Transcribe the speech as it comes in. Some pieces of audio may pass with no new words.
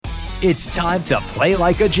It's time to play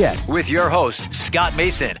like a Jet with your host, Scott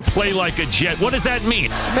Mason. Play like a Jet. What does that mean?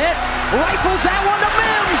 Smith rifles that one to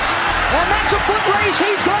Mims, and that's a foot race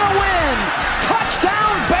he's going to win.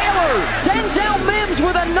 Touchdown Baylor. Denzel Mims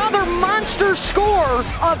with another monster score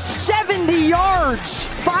of 70 yards.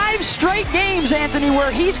 5 straight games, Anthony, where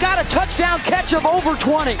he's got a touchdown catch of over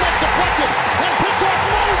 20. That's deflected and picked off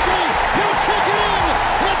Mosley. He'll take it in.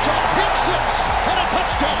 It's a pick six and a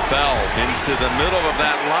touchdown. Bell into the middle of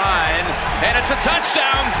that line, and it's a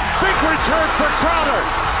touchdown. Big return for Crowder.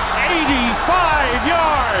 85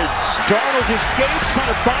 yards. Darnold escapes, trying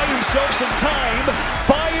to buy himself some time.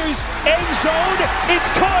 Fires, end zone. It's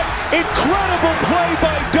caught. Incredible play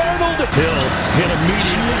by Darnold. Hill hit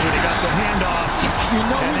immediately when he got the handoff. You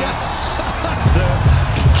know who that's? The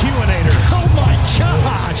Q-inator. Oh my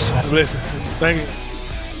gosh. Listen, thank you.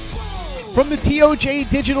 From the TOJ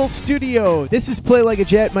Digital Studio, this is Play Like a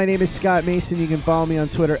Jet. My name is Scott Mason. You can follow me on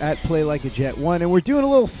Twitter at PlayLikeAJet1. And we're doing a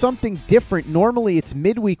little something different. Normally it's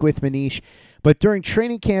midweek with Manish, but during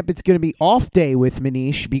training camp it's going to be off day with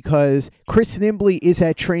Manish because Chris Nimbley is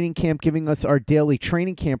at training camp giving us our daily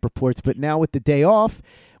training camp reports. But now with the day off,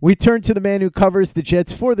 we turn to the man who covers the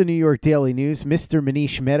Jets for the New York Daily News, Mr.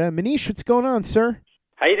 Manish Mehta. Manish, what's going on, sir?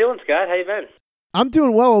 How you doing, Scott? How you been? I'm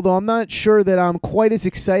doing well, although I'm not sure that I'm quite as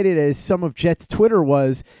excited as some of Jets' Twitter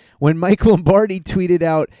was when Mike Lombardi tweeted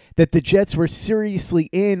out that the Jets were seriously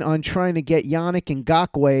in on trying to get Yannick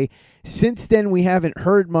Ngakoue. Since then, we haven't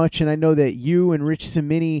heard much, and I know that you and Rich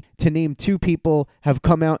Cimini, to name 2 people, have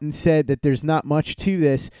come out and said that there's not much to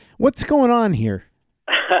this. What's going on here?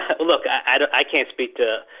 Look, I can't speak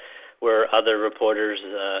to where other reporters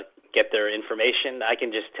get their information. I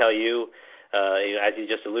can just tell you, as you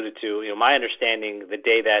just alluded to, my understanding the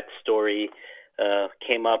day that story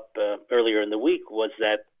came up earlier in the week was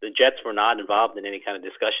that the Jets were not involved in any kind of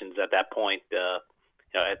discussions at that point.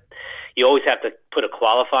 You always have to put a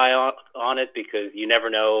qualifier on it because you never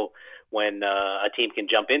know when a team can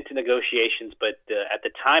jump into negotiations. But at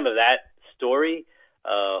the time of that story,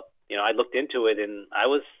 I looked into it and I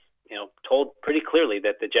was, told pretty clearly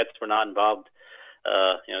that the Jets were not involved.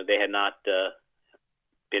 They had not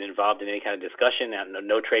been involved in any kind of discussion, and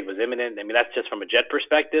no trade was imminent. I mean, that's just from a Jet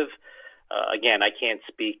perspective. Again, I can't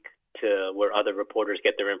speak to where other reporters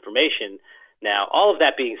get their information. Now, all of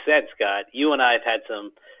that being said, Scott, you and I have had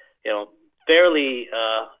some, fairly,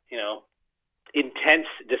 intense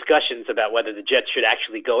discussions about whether the Jets should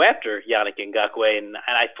actually go after Yannick Ngakoue, and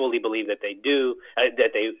I fully believe that they do,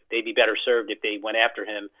 that they'd be better served if they went after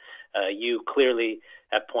him. You clearly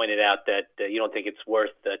have pointed out that you don't think it's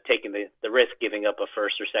worth taking the risk giving up a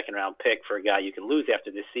first or second round pick for a guy you can lose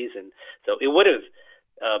after this season. So it would have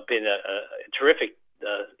been a terrific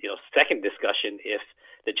second discussion if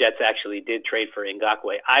the Jets actually did trade for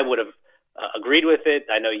Ngakoue. I would have agreed with it.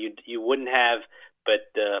 I know you wouldn't have,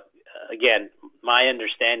 but again, my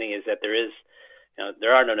understanding is that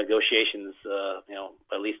there are no negotiations,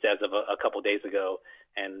 at least as of a couple days ago,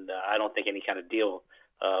 and I don't think any kind of deal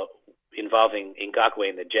involving Ngakoue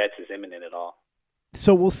and the Jets is imminent at all.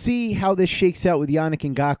 So we'll see how this shakes out with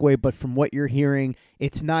Yannick Ngakoue, but from what you're hearing,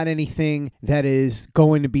 it's not anything that is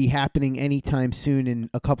going to be happening anytime soon, and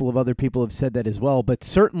a couple of other people have said that as well. But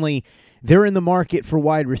certainly they're in the market for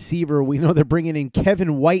wide receiver. We know they're bringing in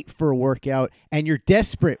Kevin White for a workout, and you're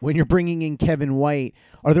desperate when you're bringing in Kevin White.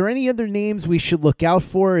 Are there any other names we should look out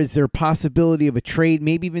for? Is there a possibility of a trade,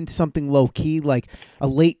 maybe even something low-key like a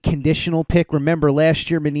late conditional pick? Remember,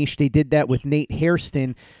 last year, Manish, they did that with Nate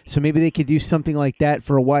Hairston, so maybe they could do something like that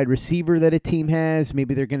for a wide receiver that a team has.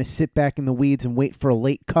 Maybe they're going to sit back in the weeds and wait for a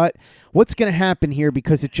late cut. What's going to happen here?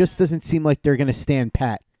 Because it just doesn't seem like they're going to stand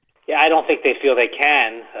pat. Yeah, I don't think they feel they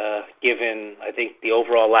can, given, I think, the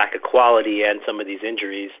overall lack of quality and some of these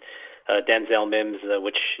injuries. Denzel Mims,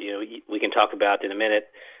 which we can talk about in a minute,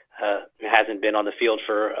 hasn't been on the field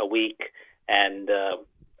for a week, and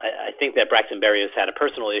I think that Braxton Berrios had a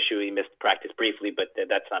personal issue. He missed practice briefly, but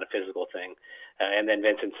that's not a physical thing. And then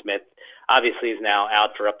Vincent Smith, obviously, is now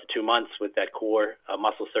out for up to 2 months with that core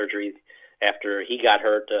muscle surgery after he got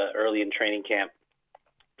hurt early in training camp.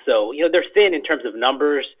 So they're thin in terms of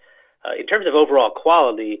numbers. In terms of overall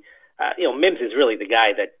quality, Mims is really the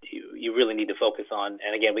guy that you really need to focus on.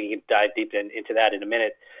 And again, we can dive deep into that in a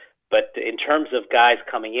minute. But in terms of guys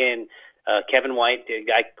coming in, Kevin White, a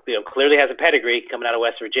guy clearly has a pedigree coming out of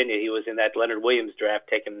West Virginia. He was in that Leonard Williams draft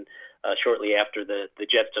taken shortly after the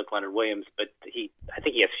Jets took Leonard Williams. But I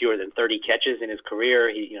think he has fewer than 30 catches in his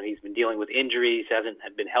career. He's been dealing with injuries, hasn't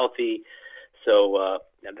been healthy. So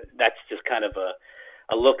that's just kind of a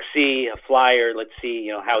look-see, a flyer. Let's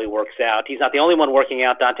see, how he works out. He's not the only one working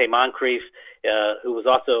out. Dante Moncrief, who was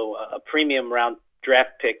also a premium round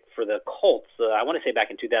draft pick for the Colts. I want to say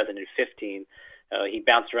back in 2015. He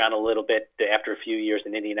bounced around a little bit after a few years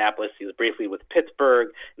in Indianapolis. He was briefly with Pittsburgh,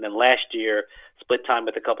 and then last year split time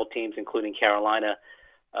with a couple teams, including Carolina.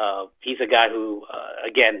 He's a guy who,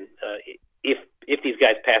 if these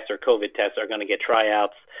guys pass their COVID tests, are going to get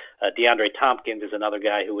tryouts. DeAndre Tompkins is another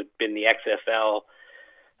guy who had been in the XFL.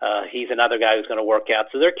 He's another guy who's going to work out.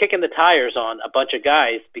 So they're kicking the tires on a bunch of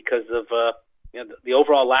guys because of the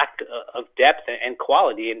overall lack of depth and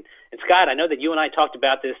quality. And Scott, I know that you and I talked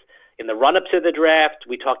about this in the run-up to the draft.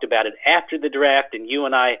 We talked about it after the draft, and you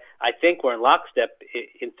and I think we're in lockstep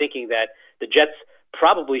in thinking that the Jets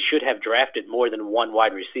probably should have drafted more than one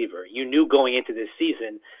wide receiver. You knew going into this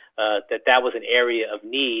season that was an area of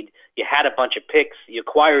need. You had a bunch of picks. You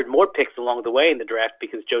acquired more picks along the way in the draft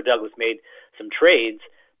because Joe Douglas made some trades,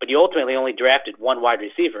 but you ultimately only drafted one wide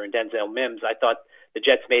receiver in Denzel Mims. I thought the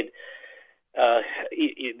Jets made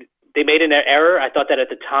they made an error. I thought that at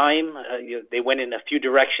the time they went in a few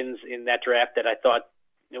directions in that draft that I thought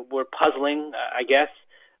were puzzling, I guess.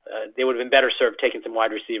 They would have been better served taking some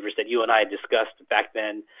wide receivers that you and I had discussed back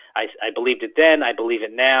then. I believed it then. I believe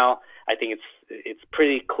it now. I think it's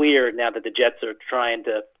pretty clear now that the Jets are trying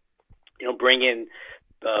to bring in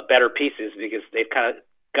better pieces because they've kind of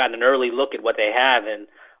gotten an early look at what they have and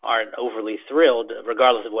aren't overly thrilled,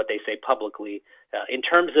 regardless of what they say publicly. In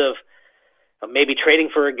terms of maybe trading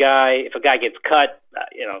for a guy, if a guy gets cut,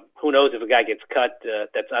 who knows if a guy gets cut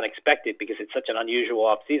that's unexpected because it's such an unusual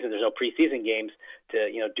offseason. There's no preseason games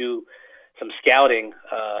to do some scouting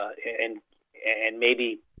and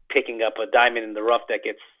maybe picking up a diamond in the rough that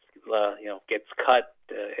gets cut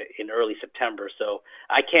in early September. So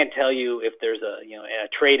I can't tell you if there's a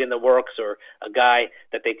trade in the works or a guy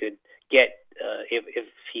that they could get if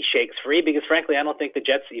he shakes free, because frankly I don't think the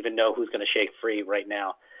Jets even know who's going to shake free right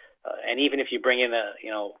now. And even if you bring in a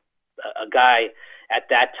guy at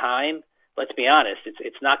that time, let's be honest,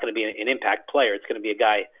 it's not going to be an impact player. It's going to be a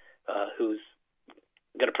guy who's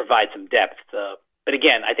going to provide some depth. But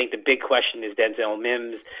again, I think the big question is Denzel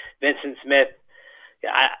Mims, Vincent Smith.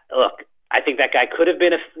 I think that guy could have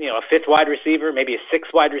been a fifth wide receiver, maybe a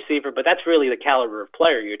sixth wide receiver, but that's really the caliber of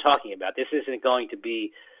player you're talking about. This isn't going to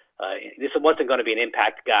be this wasn't going to be an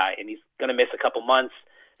impact guy, and he's going to miss a couple months.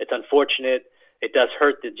 It's unfortunate. It does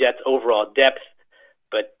hurt the Jets' overall depth,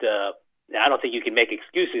 but I don't think you can make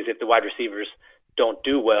excuses if the wide receivers don't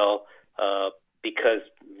do well because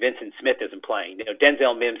Vincent Smith isn't playing.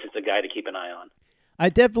 Denzel Mims is the guy to keep an eye on. I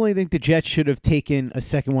definitely think the Jets should have taken a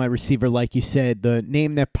second wide receiver, like you said. The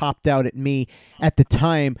name that popped out at me at the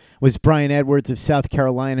time was Bryan Edwards of South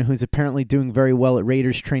Carolina, who's apparently doing very well at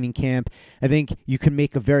Raiders training camp. I think you can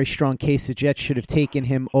make a very strong case the Jets should have taken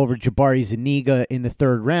him over Jabari Zuniga in the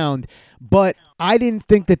third round, but I didn't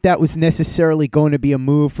think that was necessarily going to be a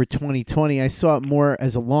move for 2020. I saw it more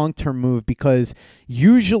as a long-term move because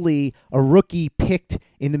usually a rookie picked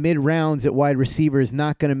in the mid-rounds at wide receiver is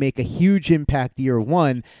not going to make a huge impact year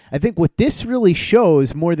one. I think what this really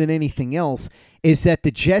shows more than anything else is that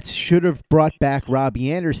the Jets should have brought back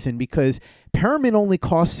Robbie Anderson because Perriman only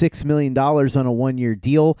cost $6 million on a one-year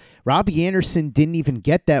deal. Robbie Anderson didn't even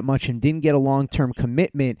get that much and didn't get a long-term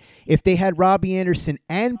commitment. If they had Robbie Anderson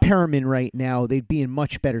and Perriman right now, they'd be in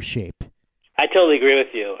much better shape. I totally agree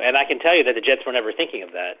with you, and I can tell you that the Jets were never thinking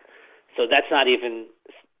of that. So that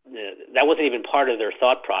wasn't even part of their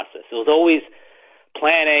thought process. It was always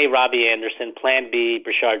Plan A, Robbie Anderson, Plan B,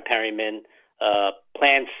 Brashard Perriman,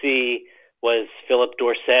 Plan C was Philip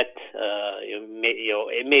Dorsett,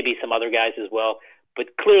 it may be some other guys as well.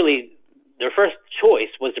 But clearly their first choice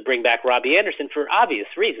was to bring back Robbie Anderson for obvious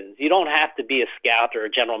reasons. You don't have to be a scout or a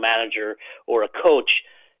general manager or a coach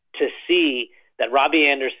to see that Robbie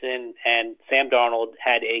Anderson and Sam Darnold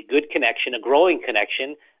had a good connection, a growing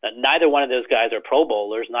connection. Neither one of those guys are Pro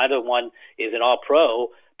Bowlers. Neither one is an All-Pro.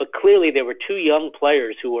 But clearly there were two young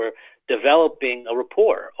players who were developing a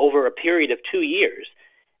rapport over a period of 2 years.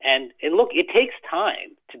 And look, it takes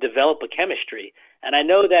time to develop a chemistry. And I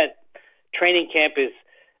know that training camp is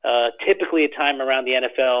typically a time around the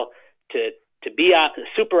NFL to be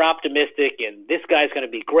super optimistic, and this guy's going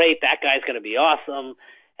to be great, that guy's going to be awesome.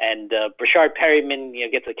 And Brashard Perriman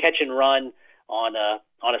gets a catch and run on a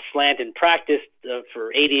slant in practice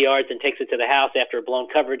for 80 yards and takes it to the house after a blown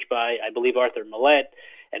coverage by, I believe, Arthur Millette,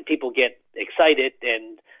 and people get excited.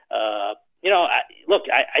 And I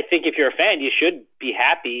think if you're a fan, you should be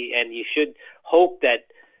happy and you should hope that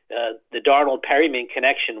the Darnold-Perriman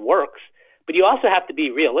connection works. But you also have to be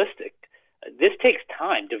realistic. This takes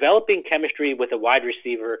time. Developing chemistry with a wide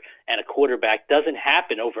receiver and a quarterback doesn't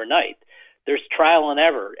happen overnight. There's trial and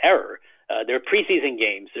error. There are preseason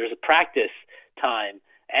games. There's a practice time.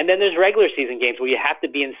 And then there's regular season games where you have to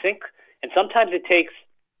be in sync. And sometimes it takes,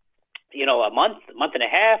 a month and a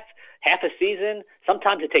half a season.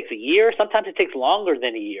 Sometimes it takes a year. Sometimes it takes longer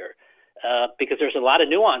than a year because there's a lot of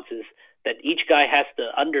nuances that each guy has to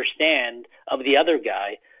understand of the other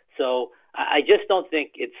guy. So I just don't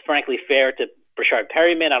think it's frankly fair to Brashard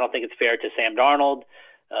Perryman. I don't think it's fair to Sam Darnold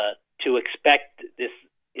to expect this,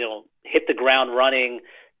 hit the ground running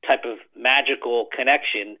type of magical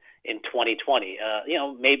connection in 2020.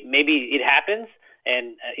 Maybe it happens,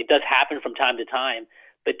 and it does happen from time to time.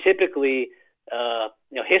 But typically,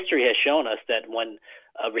 history has shown us that when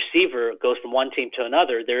a receiver goes from one team to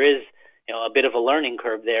another, there is a bit of a learning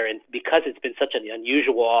curve there. And because it's been such an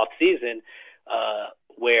unusual off season,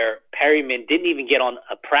 where Perryman didn't even get on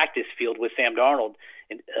a practice field with Sam Darnold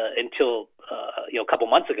until a couple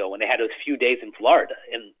months ago when they had those few days in Florida.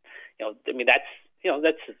 And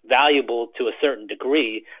that's valuable to a certain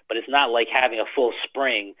degree, but it's not like having a full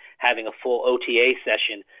spring, having a full OTA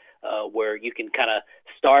session where you can kind of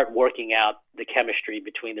start working out the chemistry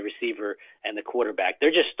between the receiver and the quarterback.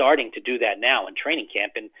 They're just starting to do that now in training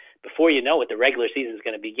camp, and before you know it, the regular season is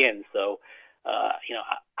going to begin. So,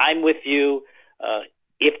 I'm with you.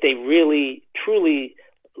 If they really, truly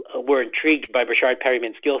were intrigued by Brashard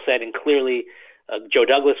Perryman's skill set, and clearly Joe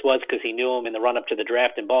Douglas was because he knew him in the run-up to the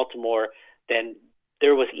draft in Baltimore, then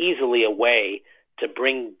there was easily a way to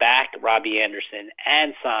bring back Robbie Anderson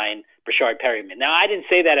and sign Brashard Perryman. Now, I didn't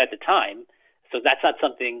say that at the time, so that's not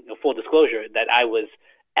something, full disclosure, that I was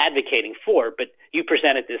advocating for, but you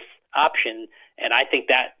presented this option, and I think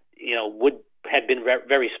that, would have been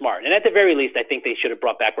very smart. And at the very least, I think they should have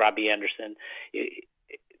brought back Robbie Anderson.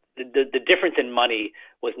 The difference in money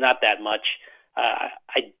was not that much.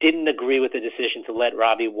 I didn't agree with the decision to let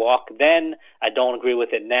Robbie walk then. I don't agree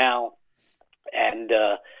with it now. And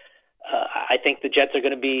I think the Jets are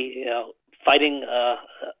going to be, fighting,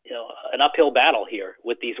 an uphill battle here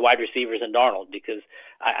with these wide receivers and Darnold, because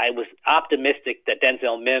I was optimistic that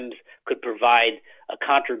Denzel Mims could provide a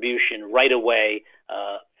contribution right away,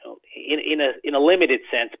 in a limited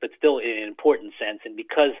sense, but still in an important sense. And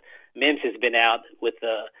because Mims has been out with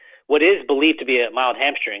what is believed to be a mild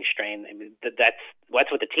hamstring strain, I mean, that's what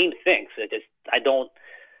the team thinks.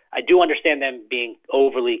 I do understand them being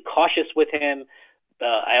overly cautious with him.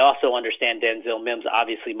 I also understand Denzel Mims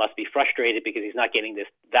obviously must be frustrated because he's not getting this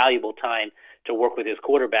valuable time to work with his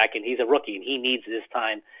quarterback, and he's a rookie, and he needs this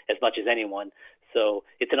time as much as anyone. So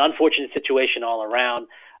it's an unfortunate situation all around.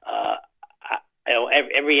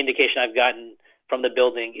 Every indication I've gotten from the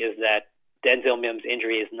building is that Denzel Mims'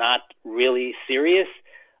 injury is not really serious,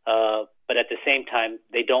 but at the same time,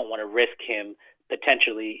 they don't want to risk him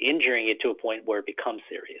potentially injuring it to a point where it becomes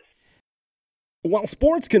serious. While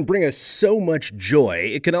sports can bring us so much joy,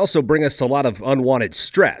 it can also bring us a lot of unwanted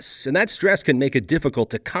stress, and that stress can make it difficult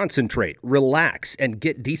to concentrate, relax, and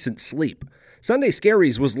get decent sleep. Sunday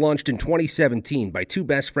Scaries was launched in 2017 by two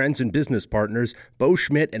best friends and business partners, Bo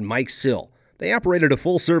Schmidt and Mike Sill. They operated a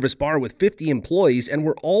full-service bar with 50 employees and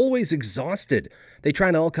were always exhausted. They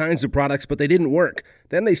tried all kinds of products, but they didn't work.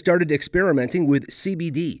 Then they started experimenting with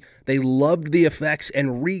CBD. They loved the effects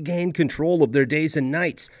and regained control of their days and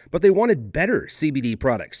nights, but they wanted better CBD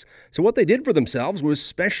products. So what they did for themselves was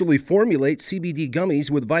specially formulate CBD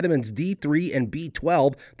gummies with vitamins D3 and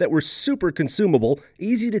B12 that were super consumable,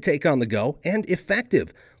 easy to take on the go, and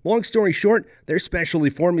effective. Long story short, their specially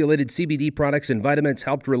formulated CBD products and vitamins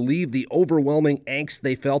helped relieve the overwhelming angst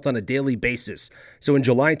they felt on a daily basis. So in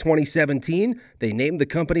July 2017, they named the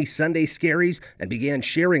company Sunday Scaries and began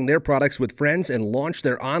sharing their products with friends and launched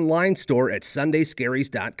their online store at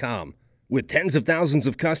sundayscaries.com. With tens of thousands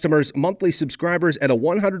of customers, monthly subscribers, and a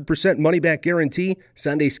 100% money-back guarantee,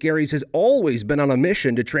 Sunday Scaries has always been on a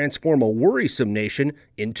mission to transform a worrisome nation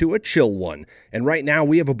into a chill one. And right now,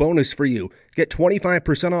 we have a bonus for you. Get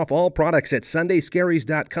 25% off all products at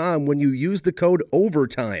sundayscaries.com when you use the code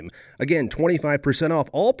OVERTIME. Again, 25% off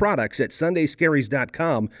all products at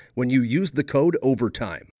sundayscaries.com when you use the code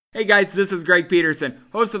OVERTIME. Hey guys, this is Greg Peterson,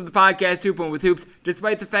 host of the podcast Hoopin' with Hoops.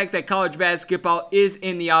 Despite the fact that college basketball is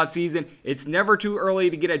in the off season, it's never too early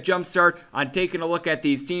to get a jump start on taking a look at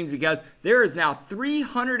these teams because there is now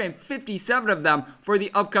 357 of them for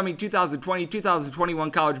the upcoming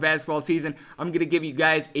 2020-2021 college basketball season. I'm going to give you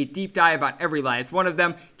guys a deep dive on every last one of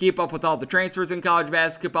them, keep up with all the transfers in college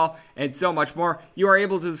basketball, and so much more. You are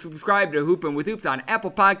able to subscribe to Hoopin' with Hoops on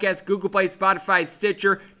Apple Podcasts, Google Play, Spotify,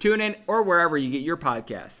 Stitcher, TuneIn, or wherever you get your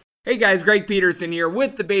podcasts. Hey guys, Greg Peterson here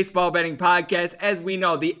with the Baseball Betting Podcast. As we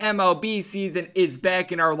know, the MLB season is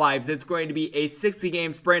back in our lives. It's going to be a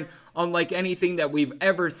 60-game sprint unlike anything that we've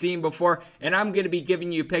ever seen before. And I'm going to be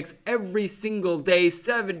giving you picks every single day,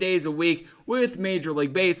 7 days a week with Major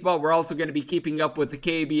League Baseball. We're also going to be keeping up with the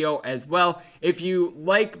KBO as well. If you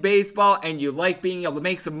like baseball and you like being able to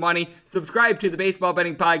make some money, subscribe to the Baseball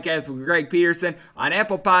Betting Podcast with Greg Peterson on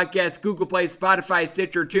Apple Podcasts, Google Play, Spotify,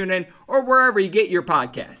 Stitcher, TuneIn, or wherever you get your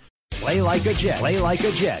podcasts. Play like a Jet. Play like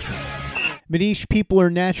a Jet. Manish, people are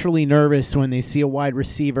naturally nervous when they see a wide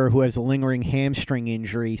receiver who has a lingering hamstring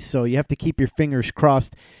injury, so you have to keep your fingers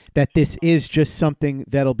crossed that this is just something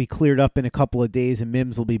that'll be cleared up in a couple of days and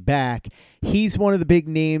Mims will be back. He's one of the big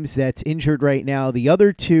names that's injured right now. The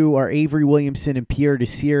other two are Avery Williamson and Pierre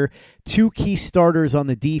Desir, two key starters on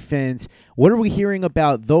the defense. What are we hearing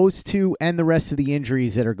about those two and the rest of the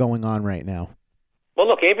injuries that are going on right now? Well,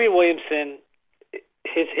 look, Avery Williamson,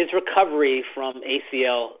 his recovery from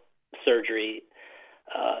ACL surgery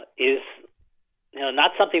is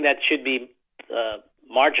not something that should be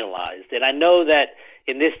marginalized. And I know that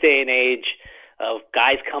in this day and age,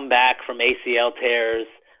 guys come back from ACL tears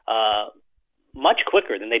much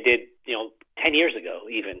quicker than they did 10 years ago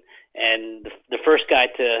even. And the first guy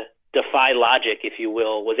to defy logic, if you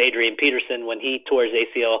will, was Adrian Peterson when he tore his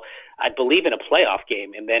ACL, I believe, in a playoff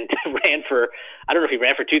game, and then ran for, I don't know if he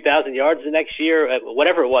ran for 2,000 yards the next year,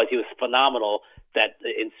 whatever it was. He was phenomenal that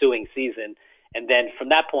ensuing season. And then from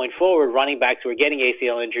that point forward, running backs who were getting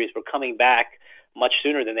ACL injuries were coming back much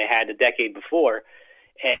sooner than they had a decade before.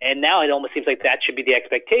 And now it almost seems like that should be the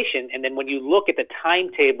expectation. And then when you look at the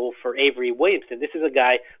timetable for Avery Williamson, this is a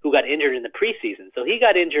guy who got injured in the preseason. So he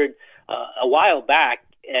got injured a while back.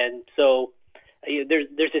 And so there's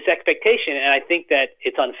this expectation. And I think that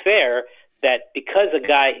it's unfair that because a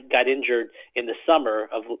guy got injured in the summer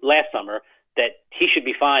of last summer, that he should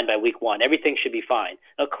be fine by week one. Everything should be fine.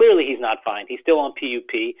 Now, clearly he's not fine. He's still on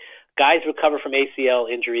PUP. Guys recover from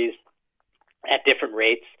ACL injuries at different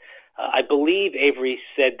rates. I believe Avery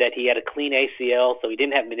said that he had a clean ACL, so he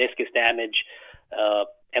didn't have meniscus damage.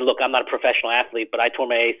 And look, I'm not a professional athlete, but I tore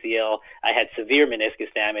my ACL. I had severe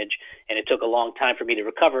meniscus damage, and it took a long time for me to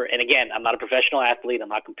recover. And again, I'm not a professional athlete. I'm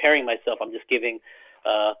not comparing myself. I'm just giving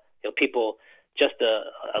people just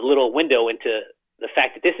a little window into the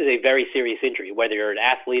fact that this is a very serious injury, whether you're an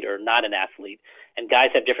athlete or not an athlete. And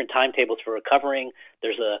guys have different timetables for recovering.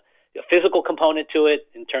 There's a physical component to it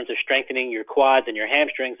in terms of strengthening your quads and your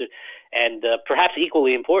hamstrings. And perhaps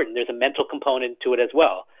equally important, there's a mental component to it as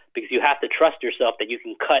well, because you have to trust yourself that you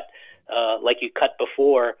can cut like you cut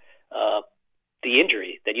before the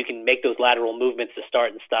injury, that you can make those lateral movements to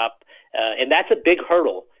start and stop. And that's a big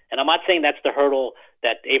hurdle. And I'm not saying that's the hurdle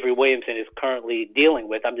that Avery Williamson is currently dealing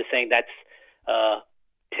with. I'm just saying that's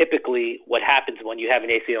typically what happens when you have an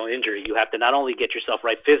ACL injury. You have to not only get yourself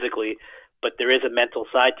right physically, but there is a mental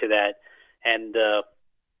side to that. And,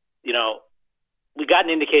 we got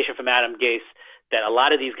an indication from Adam Gase that a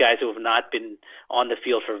lot of these guys who have not been on the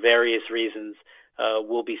field for various reasons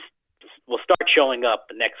will start showing up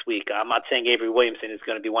next week. I'm not saying Avery Williamson is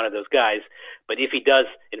going to be one of those guys, but if he does,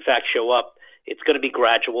 in fact, show up, it's going to be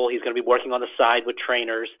gradual. He's going to be working on the side with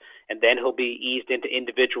trainers, and then he'll be eased into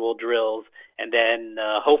individual drills. And then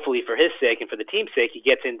hopefully for his sake and for the team's sake, he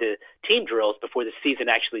gets into team drills before the season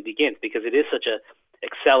actually begins, because it is such a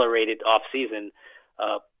accelerated off season.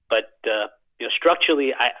 But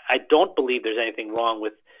structurally, I don't believe there's anything wrong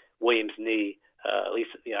with Williams' knee. At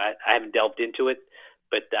least I haven't delved into it,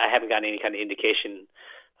 but I haven't gotten any kind of indication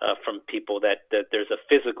from people that there's a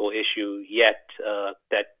physical issue yet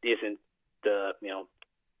that isn't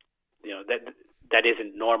that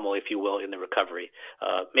isn't normal, if you will, in the recovery.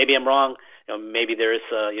 Maybe I'm wrong. Maybe there is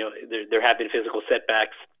there have been physical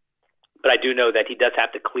setbacks, but I do know that he does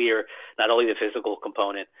have to clear not only the physical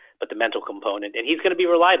component but the mental component, and he's going to be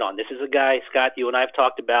relied on. This is a guy, Scott, you and I have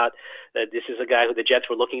talked about. This is a guy who the Jets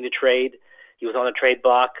were looking to trade. He was on the trade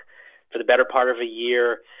block for the better part of a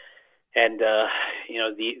year, and I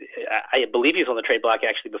believe he was on the trade block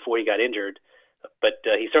actually before he got injured. But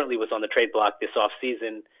he certainly was on the trade block this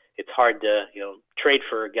offseason. It's hard to trade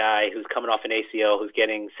for a guy who's coming off an ACL who's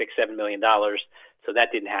getting $6-7 million. So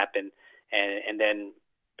that didn't happen. And then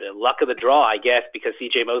the luck of the draw, I guess, because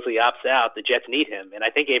C.J. Mosley opts out, the Jets need him. And I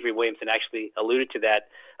think Avery Williamson actually alluded to that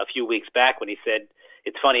a few weeks back when he said,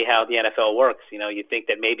 it's funny how the NFL works. You think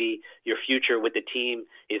that maybe your future with the team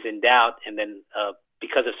is in doubt, and then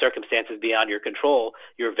because of circumstances beyond your control,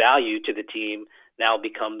 your value to the team now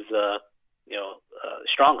becomes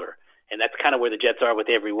stronger. And that's kind of where the Jets are with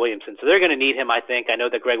Avery Williamson. So they're going to need him, I think. I know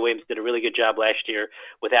that Greg Williams did a really good job last year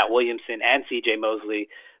without Williamson and C.J. Mosley,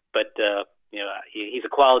 but he's a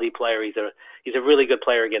quality player. He's a really good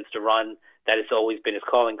player against the run. That has always been his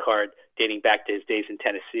calling card, dating back to his days in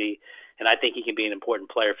Tennessee. and I think he can be an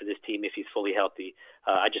important player for this team if he's fully healthy.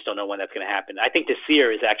 I just don't know when that's going to happen. I think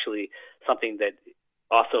Desir is actually something that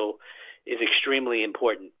also is extremely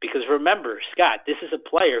important, because remember, Scott, this is a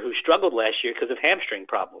player who struggled last year because of hamstring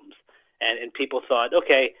problems. And people thought,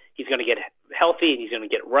 okay, he's going to get healthy and he's going to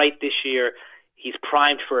get right this year. He's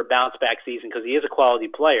primed for a bounce-back season because he is a quality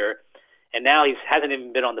player. And now he hasn't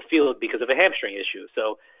even been on the field because of a hamstring issue.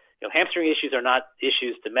 So, hamstring issues are not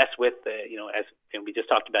issues to mess with. As we just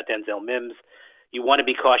talked about Denzel Mims, you want to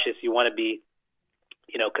be cautious. You want to be,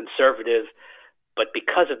 conservative. But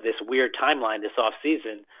because of this weird timeline this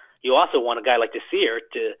offseason, you also want a guy like Desir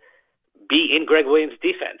to be in Greg Williams'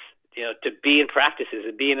 defense, to be in practices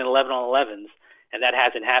and be in 11-on-11s, and that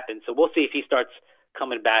hasn't happened. So we'll see if he starts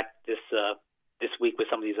coming back this week with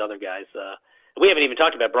some of these other guys. We haven't even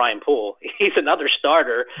talked about Brian Poole. He's another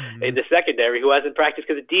starter in the secondary who hasn't practiced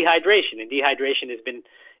because of dehydration, and dehydration has been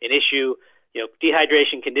an issue.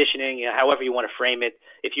 Dehydration, conditioning, however you want to frame it.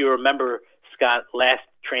 If you remember, Scott, last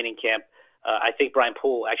training camp, I think Brian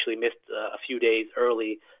Poole actually missed a few days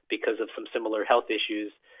early because of some similar health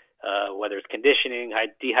issues, whether it's conditioning,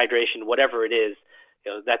 dehydration, whatever it is.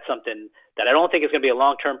 That's something that I don't think is going to be a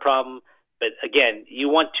long-term problem. But again, you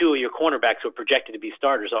want two of your cornerbacks who are projected to be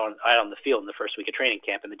starters out on the field in the first week of training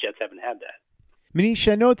camp, and the Jets haven't had that.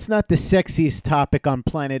 Manish, I know it's not the sexiest topic on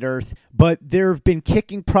planet Earth, but there have been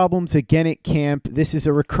kicking problems again at camp. This is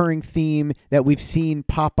a recurring theme that we've seen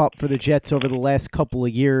pop up for the Jets over the last couple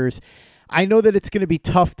of years. I know that it's going to be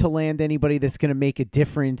tough to land anybody that's going to make a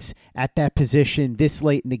difference at that position this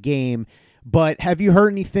late in the game, but have you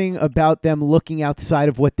heard anything about them looking outside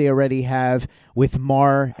of what they already have with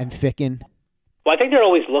Marr and Ficken? Well, I think they're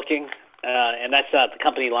always looking, and that's not the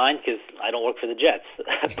company line because I don't work for the Jets.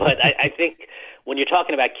 But I think when you're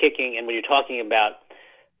talking about kicking and when you're talking about,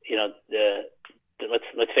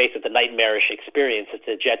 let's face it, the nightmarish experience that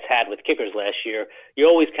the Jets had with kickers last year, you're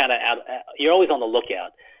always you're always on the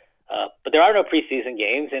lookout. But there are no preseason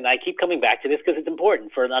games, and I keep coming back to this because it's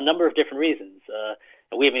important for a number of different reasons.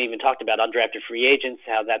 We haven't even talked about undrafted free agents,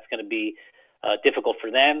 how that's going to be difficult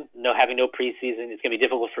for them. Having no preseason, it's going to be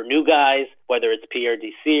difficult for new guys, whether it's Pierre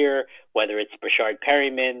Desir, whether it's Brashard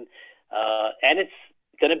Perryman, and it's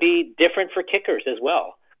going to be different for kickers as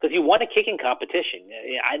well because you want a kicking competition.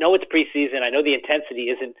 I know it's preseason. I know the intensity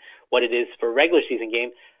isn't what it is for a regular season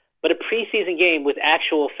game, but a preseason game with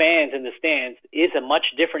actual fans in the stands is a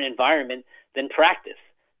much different environment than practice,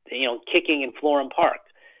 kicking in Florham Park.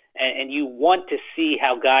 And you want to see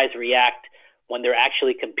how guys react when they're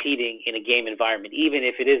actually competing in a game environment, even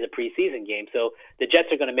if it is a preseason game. So the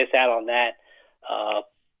Jets are going to miss out on that.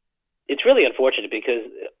 It's really unfortunate because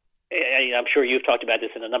I'm sure you've talked about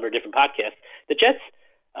this in a number of different podcasts. The Jets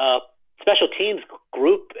special teams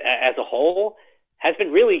group as a whole has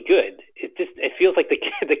been really good. It feels like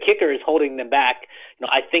the kicker is holding them back.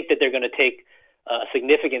 I think that they're going to take a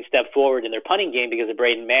significant step forward in their punting game because of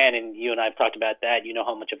Braden Mann, and you and I have talked about that. You know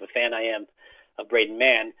how much of a fan I am of Braden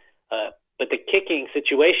Mann. But the kicking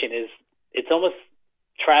situation it's almost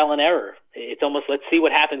trial and error. It's almost let's see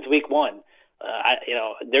what happens week one.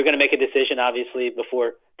 They're going to make a decision obviously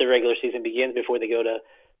before the regular season begins, before they go to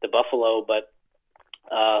Buffalo. But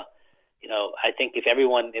I think if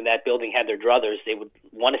everyone in that building had their druthers, they would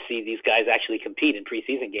want to see these guys actually compete in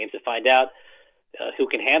preseason games to find out who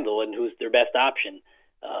can handle and who's their best option.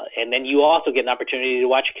 And then you also get an opportunity to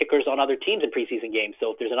watch kickers on other teams in preseason games.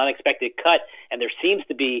 So if there's an unexpected cut, and there seems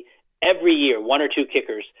to be every year one or two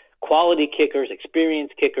kickers, quality kickers,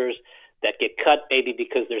 experienced kickers that get cut maybe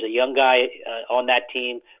because there's a young guy on that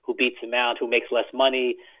team who beats them out, who makes less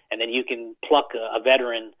money, and then you can pluck a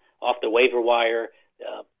veteran off the waiver wire.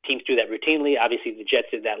 Teams do that routinely. Obviously, the Jets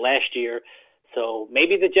did that last year. So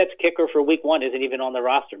maybe the Jets kicker for week one isn't even on the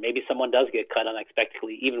roster. Maybe someone does get cut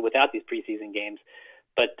unexpectedly, even without these preseason games.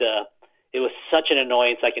 But it was such an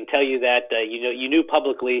annoyance. I can tell you that you knew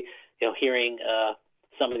publicly, hearing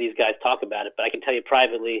some of these guys talk about it. But I can tell you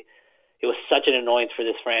privately, it was such an annoyance for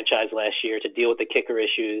this franchise last year to deal with the kicker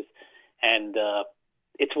issues. And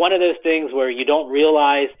it's one of those things where you don't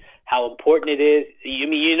realize how important it is.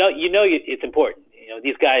 It's important.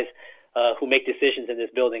 These guys who make decisions in this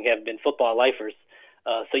building have been football lifers.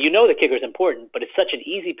 So the kicker's important, but it's such an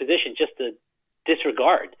easy position just to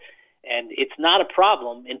disregard. And it's not a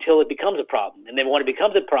problem until it becomes a problem. And then when it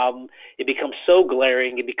becomes a problem, it becomes so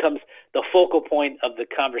glaring. It becomes the focal point of the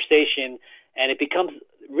conversation, and it becomes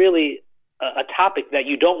really a topic that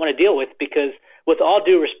you don't want to deal with because, with all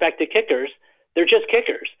due respect to kickers, they're just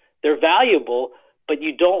kickers. They're valuable, but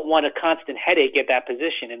you don't want a constant headache at that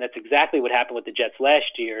position. And that's exactly what happened with the Jets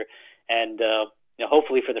last year. And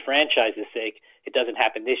hopefully for the franchise's sake, it doesn't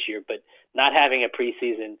happen this year. But not having a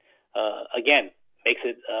preseason again, makes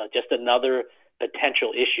it just another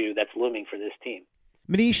potential issue that's looming for this team.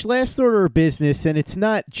 Manish, last order of business, and it's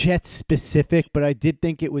not Jets specific, but I did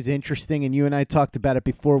think it was interesting, and you and I talked about it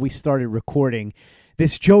before we started recording.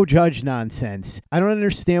 This Joe Judge nonsense. I don't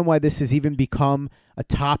understand why this has even become a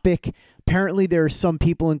topic. Apparently, there are some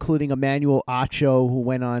people, including Emmanuel Acho, who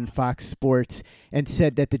went on Fox Sports and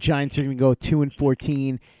said that the Giants are going to go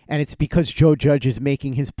 2-14, and it's because Joe Judge is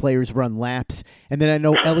making his players run laps. And then I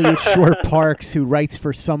know Elliot Shore-Parks, who writes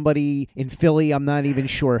for somebody in Philly, I'm not even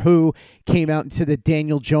sure who, came out and said that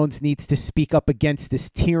Daniel Jones needs to speak up against this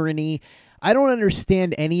tyranny. I don't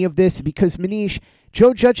understand any of this because, Manish,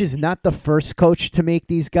 Joe Judge is not the first coach to make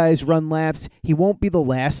these guys run laps. He won't be the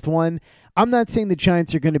last one. I'm not saying the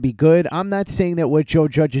Giants are going to be good. I'm not saying that what Joe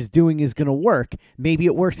Judge is doing is going to work. Maybe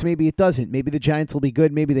it works, maybe it doesn't. Maybe the Giants will be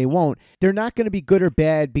good, maybe they won't. They're not going to be good or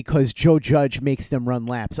bad because Joe Judge makes them run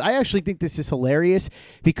laps. I actually think this is hilarious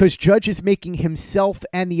because Judge is making himself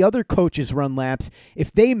and the other coaches run laps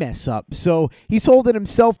if they mess up. So he's holding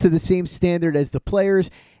himself to the same standard as the players.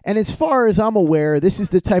 And as far as I'm aware, this is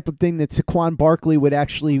the type of thing that Saquon Barkley would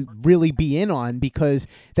actually really be in on because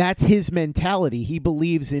that's his mentality. He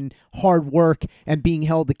believes in hard work and being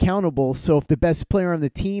held accountable. So if the best player on the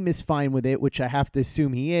team is fine with it, which I have to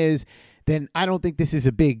assume he is, then I don't think this is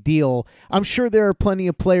a big deal. I'm sure there are plenty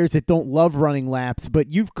of players that don't love running laps,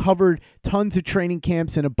 but you've covered tons of training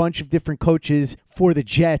camps and a bunch of different coaches for the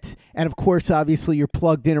Jets. And of course, obviously, you're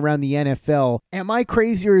plugged in around the NFL. Am I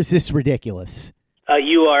crazy or is this ridiculous?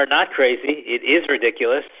 You are not crazy. It is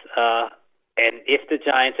ridiculous. And if the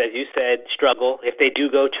Giants, as you said, struggle, if they do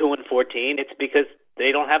go 2-14, it's because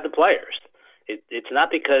they don't have the players. It's not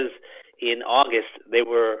because in August they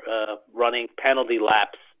were running penalty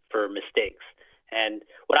laps for mistakes. And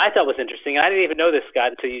what I thought was interesting, and I didn't even know this,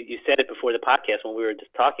 Scott, until you said it before the podcast when we were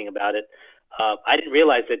just talking about it. I didn't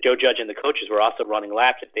realize that Joe Judge and the coaches were also running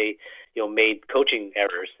laps if they made coaching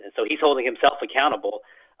errors. And so he's holding himself accountable.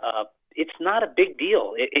 It's not a big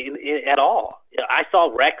deal at all. I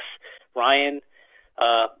saw Rex Ryan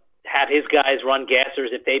have his guys run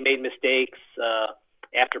gassers if they made mistakes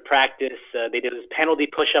after practice. They did his penalty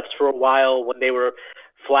push-ups for a while when they were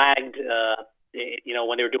flagged,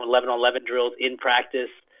 when they were doing 11-on-11 drills in practice.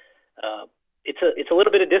 It's a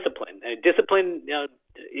little bit of discipline. Discipline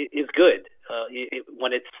is good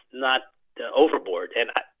when it's not overboard. And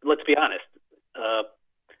let's be honest,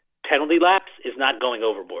 penalty laps is not going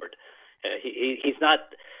overboard. He's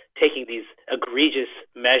not taking these egregious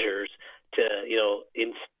measures to,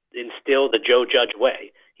 instill the Joe Judge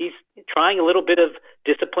way. He's trying a little bit of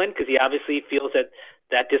discipline because he obviously feels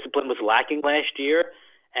that discipline was lacking last year,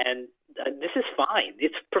 and this is fine.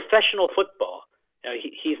 It's professional football.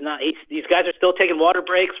 These guys are still taking water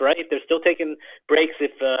breaks, right? They're still taking breaks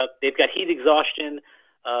if they've got heat exhaustion.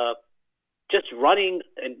 Just running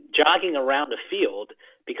and jogging around a field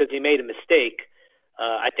because he made a mistake.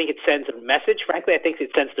 I think it sends a message. Frankly, I think it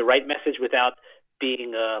sends the right message without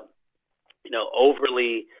being,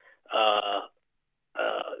 overly. I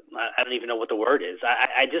don't even know what the word is.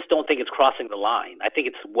 I just don't think it's crossing the line. I think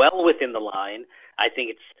it's well within the line. I think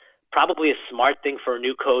it's probably a smart thing for a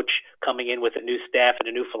new coach coming in with a new staff and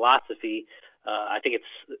a new philosophy. I think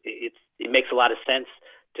it makes a lot of sense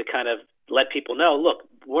to kind of let people know, look,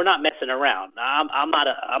 we're not messing around. I'm not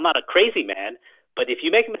a crazy man, but if you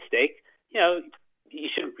make a mistake, you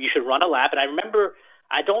should run a lap. And I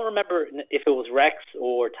don't remember if it was Rex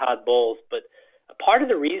or Todd Bowles, but a part of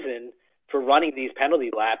the reason for running these penalty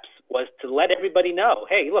laps was to let everybody know,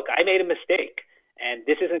 hey, look, I made a mistake, and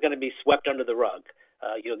this isn't going to be swept under the rug.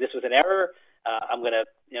 This was an error. I'm going to,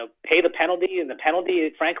 pay the penalty, and the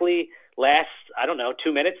penalty, frankly, lasts,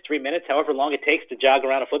 2 minutes, 3 minutes, however long it takes to jog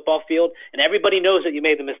around a football field, and everybody knows that you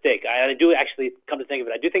made the mistake. I do actually, come to think of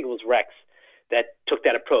it, I do think it was Rex that took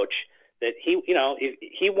that approach, that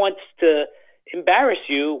he wants to embarrass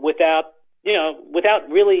you without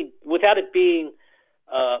it being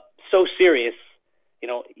so serious.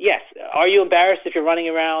 Yes, are you embarrassed if you're running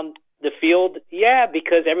around the field? Yeah,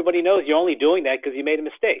 because everybody knows you're only doing that because you made a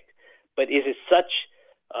mistake. But is it such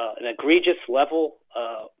an egregious level?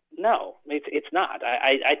 No, it's not.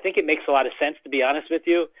 I think it makes a lot of sense, to be honest with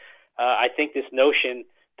you. I think this notion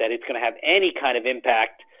that it's going to have any kind of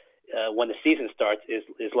impact when the season starts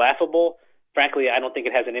is laughable. Frankly, I don't think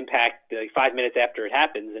it has an impact 5 minutes after it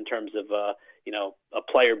happens in terms of a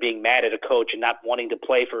player being mad at a coach and not wanting to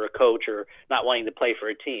play for a coach or not wanting to play for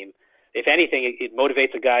a team. If anything, it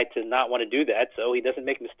motivates a guy to not want to do that so he doesn't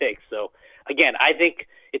make mistakes. So, again, I think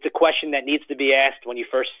it's a question that needs to be asked when you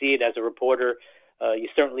first see it as a reporter. You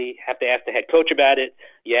certainly have to ask the head coach about it.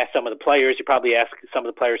 You ask some of the players. You probably ask some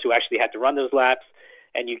of the players who actually had to run those laps.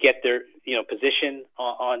 and you get their position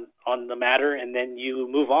on the matter, and then you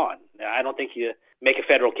move on. I don't think you make a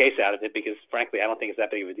federal case out of it because, frankly, I don't think it's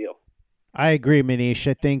that big of a deal. I agree, Manish.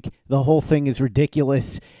 I think the whole thing is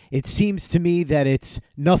ridiculous. It seems to me that it's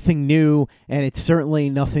nothing new, and it's certainly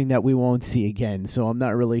nothing that we won't see again. So I'm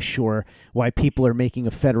not really sure why people are making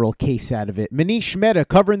a federal case out of it. Manish Mehta,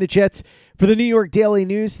 covering the Jets for the New York Daily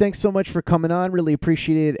News. Thanks so much for coming on. Really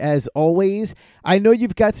appreciate it as always. I know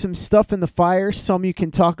you've got some stuff in the fire. Some you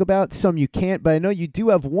can talk about, some you can't. But I know you do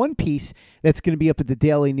have one piece that's going to be up at the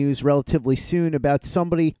Daily News relatively soon about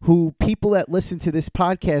somebody who people that listen to this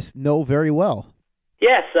podcast know very well.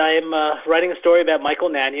 Yes, I'm writing a story about Michael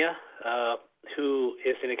Nania, who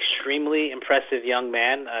is an extremely impressive young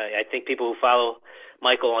man. I think people who follow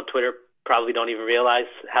Michael on Twitter probably don't even realize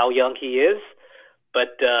how young he is.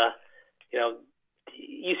 But,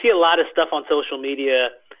 you see a lot of stuff on social media,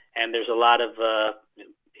 and there's a lot of,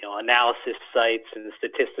 analysis sites and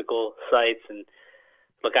statistical sites. And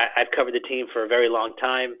look, I've covered the team for a very long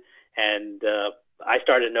time, and I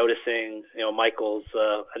started noticing, Michael's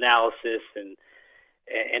analysis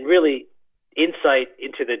and really insight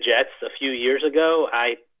into the Jets a few years ago.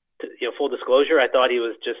 Full disclosure, I thought he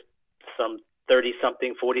was just some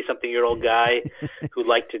 30-something, 40-something-year-old guy who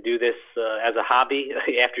liked to do this as a hobby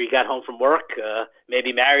after he got home from work,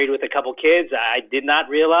 maybe married with a couple kids. I did not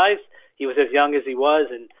realize he was as young as he was,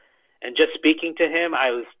 and just speaking to him,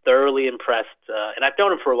 I was thoroughly impressed. And I've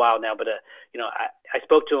known him for a while now, but I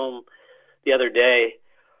spoke to him the other day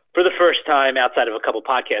for the first time outside of a couple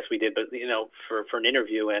podcasts we did, but for an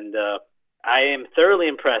interview, and I am thoroughly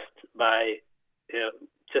impressed by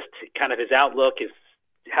just kind of his outlook,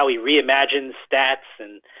 how he reimagines stats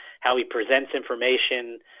and how he presents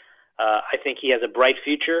information. I think he has a bright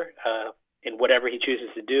future in whatever he chooses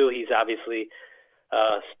to do. He's obviously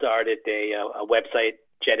started a website,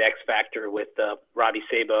 Jet X Factor, with Robbie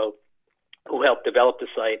Sabo, who helped develop the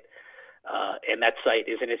site. And that site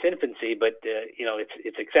is in its infancy, but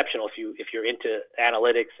it's exceptional if you're into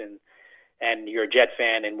analytics and you're a Jet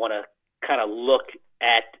fan and want to kind of look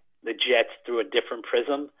at the Jets through a different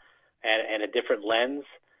prism and a different lens.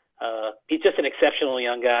 He's just an exceptional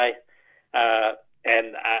young guy,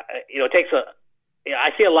 and it takes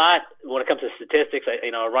I see a lot when it comes to statistics. I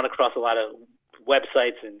run across a lot of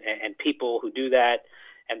websites and people who do that,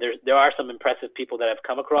 and there are some impressive people that I've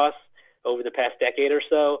come across over the past decade or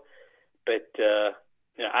so. But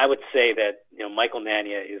I would say that Michael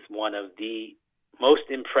Nania is one of the most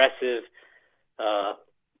impressive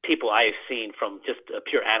people I have seen from just a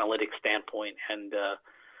pure analytics standpoint, and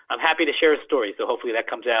I'm happy to share his story. So hopefully that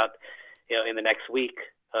comes out in the next week.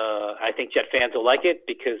 I think Jet fans will like it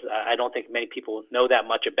because I don't think many people know that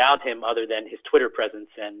much about him other than his Twitter presence,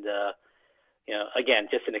 and again,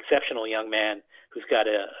 just an exceptional young man who's got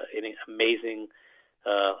an amazing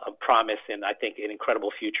promise and I think an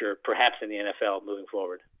incredible future, perhaps in the NFL moving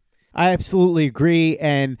forward. I absolutely agree,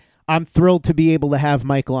 and I'm thrilled to be able to have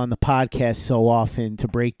Michael on the podcast so often to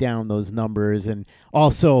break down those numbers, and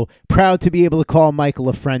also proud to be able to call Michael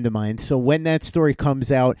a friend of mine. So when that story comes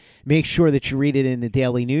out, make sure that you read it in the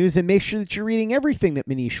Daily News, and make sure that you're reading everything that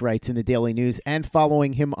Manish writes in the Daily News and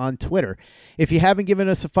following him on Twitter. If you haven't given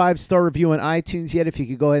us a 5-star review on iTunes yet, if you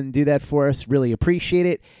could go ahead and do that for us, really appreciate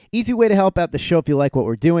it. Easy way to help out the show if you like what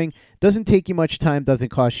we're doing. Doesn't take you much time, doesn't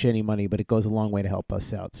cost you any money, but it goes a long way to help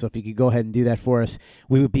us out. So if you could go ahead and do that for us,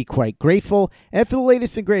 we would be quite grateful. And for the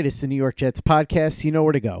latest and greatest in New York Jets podcasts, you know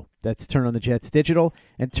where to go. That's Turn on the Jets Digital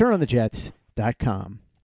and turnonthejets.com.